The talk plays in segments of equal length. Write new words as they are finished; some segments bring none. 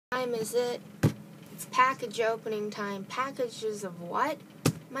time is it? It's package opening time. Packages of what?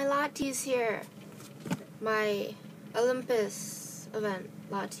 My Lati's here. My Olympus event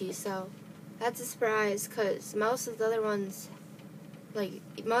Lati. So that's a surprise because most of the other ones, like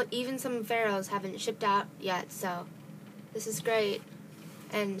even some Pharaohs, haven't shipped out yet. So this is great.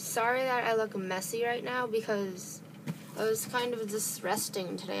 And sorry that I look messy right now because I was kind of just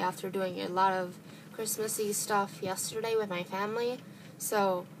resting today after doing a lot of Christmassy stuff yesterday with my family.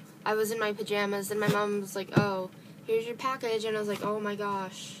 So I was in my pajamas and my mom was like, "Oh, here's your package," and I was like, "Oh my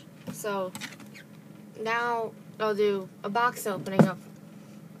gosh." So now I'll do a box opening of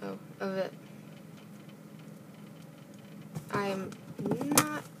it. I'm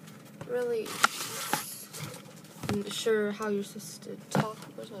not really sure how you're supposed to talk.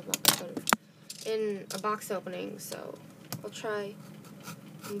 Where's my box opening? In a box opening, so I'll try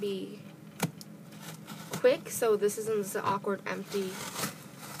and be quick, so this isn't this awkward, empty,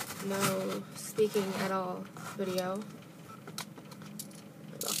 no speaking at all video.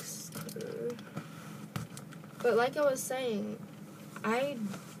 Box cutter. But like I was saying, I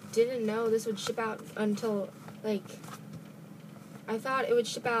didn't know this would ship out until, like, I thought it would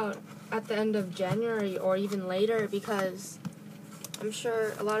ship out at the end of January or even later because I'm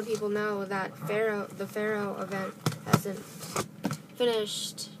sure a lot of people know that the Pharaoh event hasn't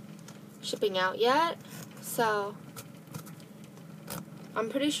finished shipping out yet. So I'm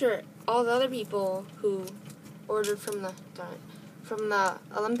pretty sure all the other people who ordered from the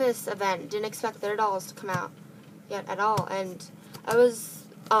Olympus event didn't expect their dolls to come out yet at all. And I was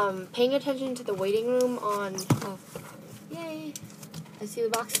paying attention to the waiting room on yay, I see the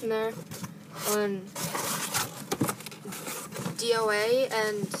box in there on DOA,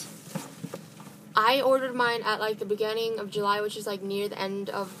 and I ordered mine at like the beginning of July, which is like near the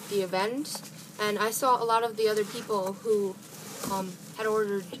end of the event, and I saw a lot of the other people who had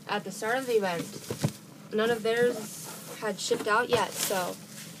ordered at the start of the event. None of theirs had shipped out yet, so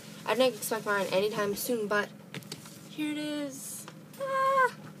I didn't expect mine anytime soon, but here it is.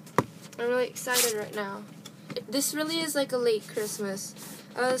 Ah! I'm really excited right now. This really is like a late Christmas.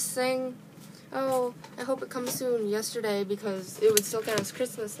 I was saying, oh, I hope it comes soon yesterday because it would still count as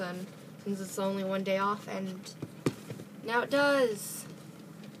Christmas then, since it's only one day off, and now it does.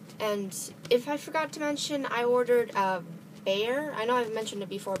 And if I forgot to mention, I ordered a bear. I know I've mentioned it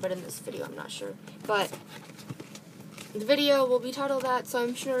before, but in this video I'm not sure. But the video will be titled that, so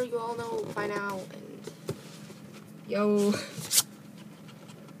I'm sure you all know by now. And yo,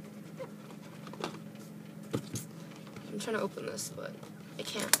 I'm trying to open this, but I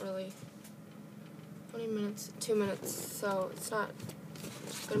can't really. 20 minutes, 2 minutes, so it's not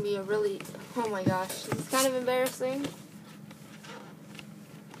going to be a really, oh my gosh, this is kind of embarrassing.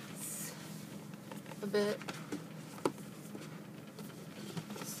 It's a bit.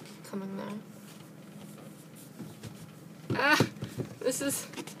 It's coming there. Ah,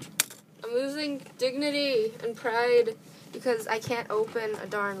 I'm losing dignity and pride because I can't open a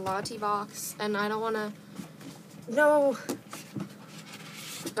darn Lati box, and I don't want to, no.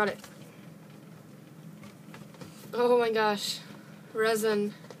 Got it. Oh my gosh,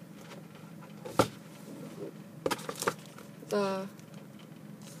 resin. The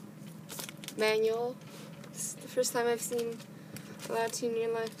manual. It's the first time I've seen a Lati in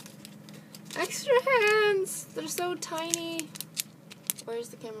real life. Extra hands! They're so tiny. Where's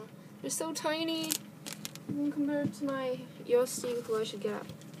the camera? They're so tiny. Even compared to my Yosti, who I should get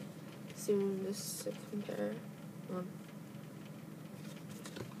soon. This to compare.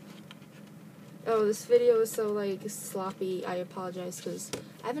 Oh, this video is so, like, sloppy. I apologize, because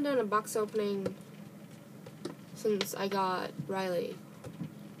I haven't done a box opening since I got Riley.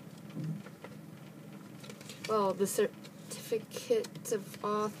 Well, the certificate of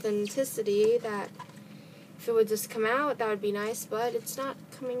authenticity, that if it would just come out, that would be nice, but it's not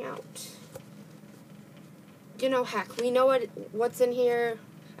coming out. You know, heck, we know what's in here.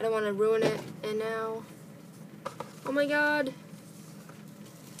 I don't want to ruin it, and now, oh my god.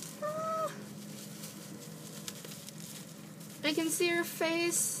 I can see her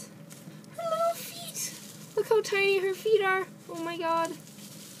face. Her little feet. Look how tiny her feet are. Oh my god.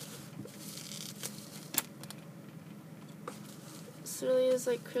 This really is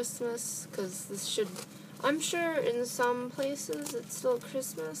like Christmas, because this should, I'm sure in some places it's still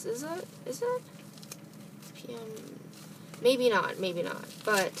Christmas. Is it? Is it? PM. Maybe not,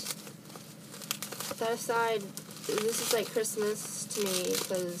 but that aside, this is like Christmas to me,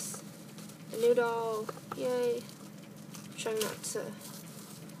 because a new doll, yay. Trying not to.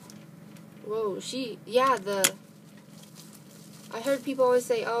 Whoa, I heard people always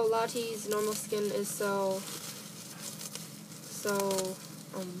say, oh, Lati's normal skin is so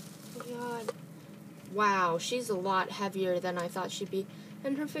Wow, she's a lot heavier than I thought she'd be.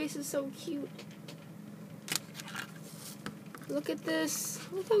 And her face is so cute. Look at this.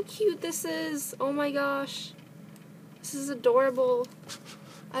 Look how cute this is. Oh my gosh. This is adorable.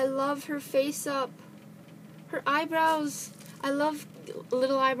 I love her face up. Her eyebrows. I love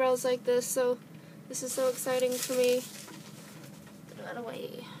little eyebrows like this, so this is so exciting for me. Put that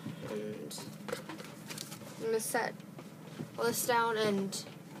away. And I'm going to set all this down, and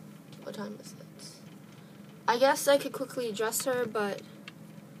what time is it? I guess I could quickly dress her, but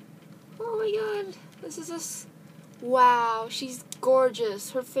oh my god. This is this. Wow, she's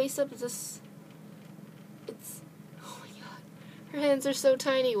gorgeous. Her face up is this. It's. Oh my god. Her hands are so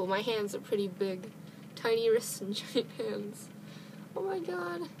tiny. Well, my hands are pretty big. Tiny wrists and giant hands. Oh my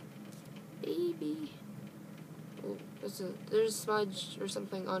god. Baby. Oh, there's a smudge or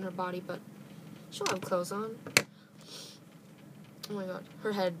something on her body, but she'll have clothes on. Oh my god.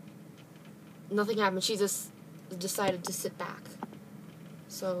 Her head. Nothing happened. She just decided to sit back.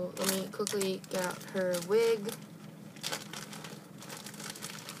 So let me quickly get out her wig.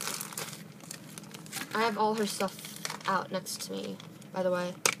 I have all her stuff out next to me, by the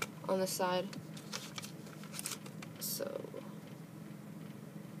way, on this side. So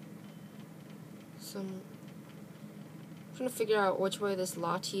I'm trying to figure out which way this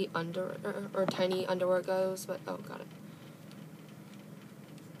Lati underwear or tiny underwear goes, but oh, got it.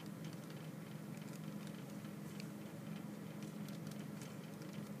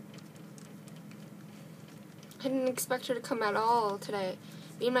 I didn't expect her to come at all today.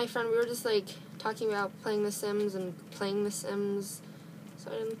 Me and my friend, we were just like talking about playing The Sims and playing The Sims, so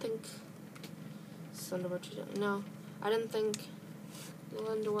I didn't think no, I didn't think the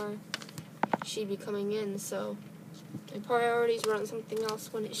underwear she'd be coming in, so my priorities were on something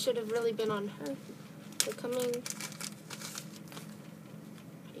else when it should have really been on her. So coming,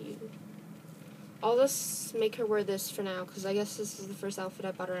 I'll just make her wear this for now, because I guess this is the first outfit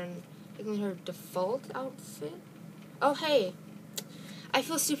I bought her in, making her default outfit. Oh hey, I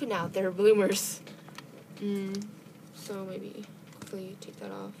feel stupid now. They're bloomers. So maybe quickly take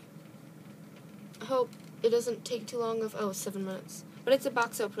that off. I hope it doesn't take too long of 7 minutes. But it's a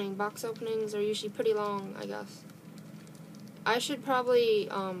box opening. Box openings are usually pretty long, I guess. I should probably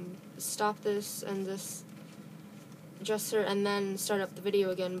stop this and just dress her and then start up the video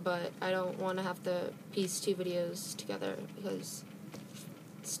again, but I don't want to have to piece 2 videos together because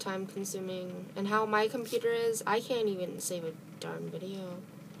it's time consuming. And how my computer is, I can't even save a darn video.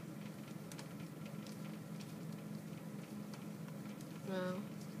 Wow.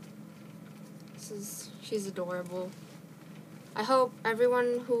 She's adorable. I hope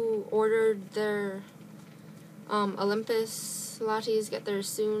everyone who ordered their Olympus lattes get theirs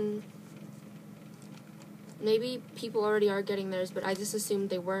soon. Maybe people already are getting theirs, but I just assumed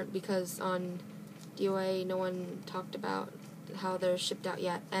they weren't because on DOA no one talked about how they're shipped out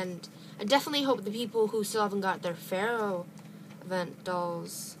yet. And I definitely hope the people who still haven't got their Pharaoh event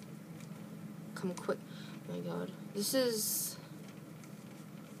dolls come quick. Oh my god. This is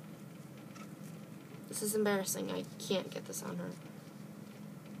embarrassing. I can't get this on her.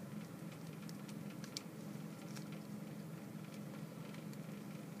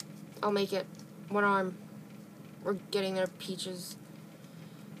 I'll make it. 1 arm. We're getting there, peaches.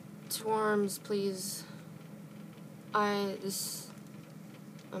 2 arms, please. I'm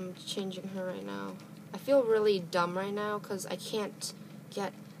changing her right now. I feel really dumb right now because I can't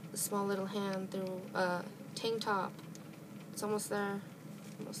get the small little hand through a tank top. It's almost there.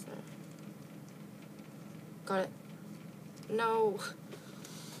 Almost there. Got it. No.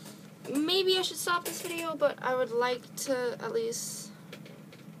 Maybe I should stop this video, but I would like to at least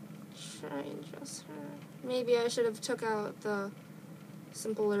try and dress her. Maybe I should have took out the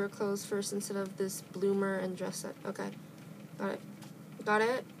simpler clothes first instead of this bloomer and dress it. Okay. Got it. Got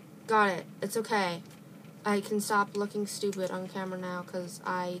it? Got it. It's okay. I can stop looking stupid on camera now because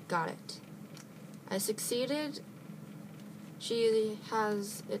I got it. I succeeded. She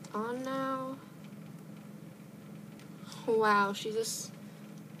has it on now. Wow, she's just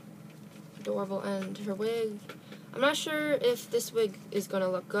adorable. And her wig, I'm not sure if this wig is going to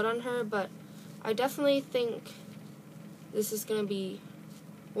look good on her, but I definitely think this is going to be,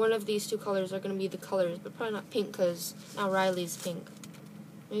 one of these 2 colors are going to be the colors, but probably not pink because now Riley's pink.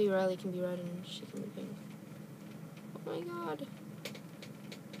 Maybe Riley can be red and she can be pink. Oh my god.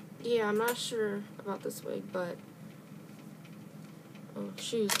 Yeah, I'm not sure about this wig, but oh,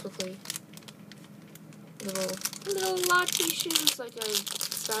 shoes quickly. Little Lati shoes like I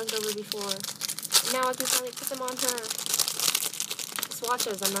spazzed over before. Now I can finally put them on her.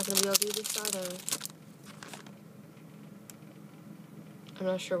 Swatches, I'm not going to be able to do this either. I'm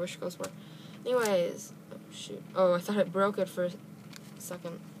not sure which goes where. Anyways, shoot. Oh, I thought it broke it for a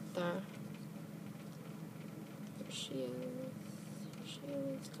second there. There she is. There she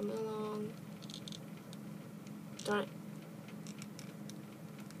is. Coming along. Darn it.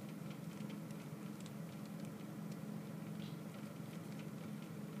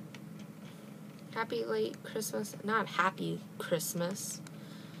 Happy late Christmas. Not happy Christmas.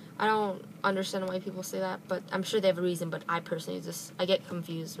 I don't understand why people say that, but I'm sure they have a reason, but I personally I get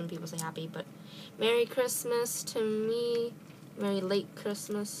confused when people say happy, but Merry Christmas to me. Merry late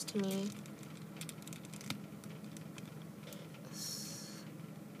Christmas to me.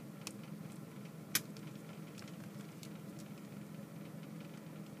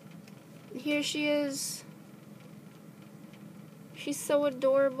 And here she is. She's so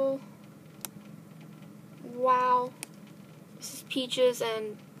adorable. Wow. This is Peaches,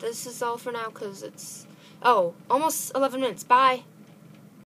 and this is all for now, because it's, almost 11 minutes. Bye.